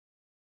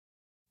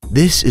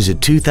This is a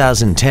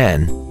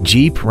 2010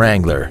 Jeep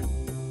Wrangler.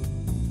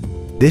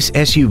 This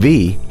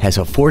SUV has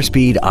a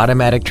 4-speed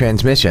automatic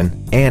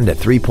transmission and a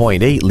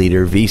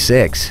 3.8-liter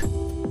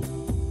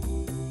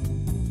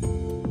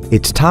V6.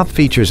 Its top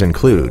features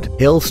include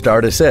Hill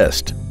Start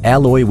Assist,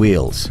 alloy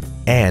wheels,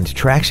 and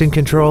traction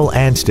control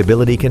and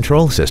stability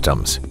control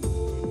systems.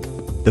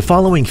 The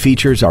following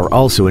features are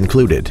also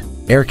included: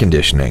 air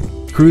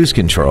conditioning, cruise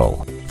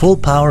control, full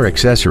power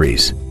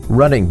accessories,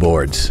 running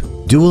boards,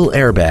 dual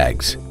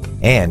airbags,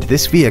 and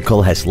this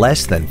vehicle has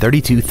less than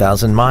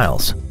 32,000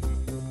 miles.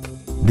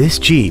 This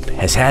Jeep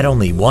has had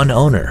only one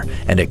owner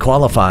and it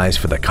qualifies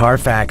for the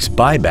Carfax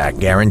buyback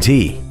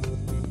guarantee.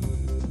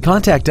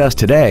 Contact us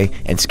today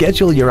and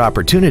schedule your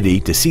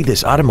opportunity to see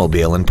this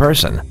automobile in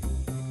person.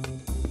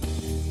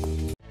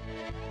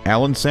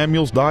 Allen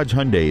Samuels Dodge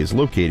Hyundai is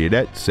located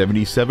at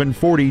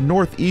 7740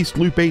 Northeast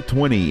Loop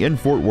 820 in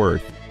Fort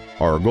Worth.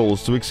 Our goal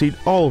is to exceed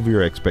all of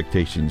your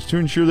expectations to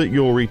ensure that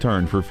you'll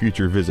return for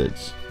future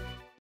visits.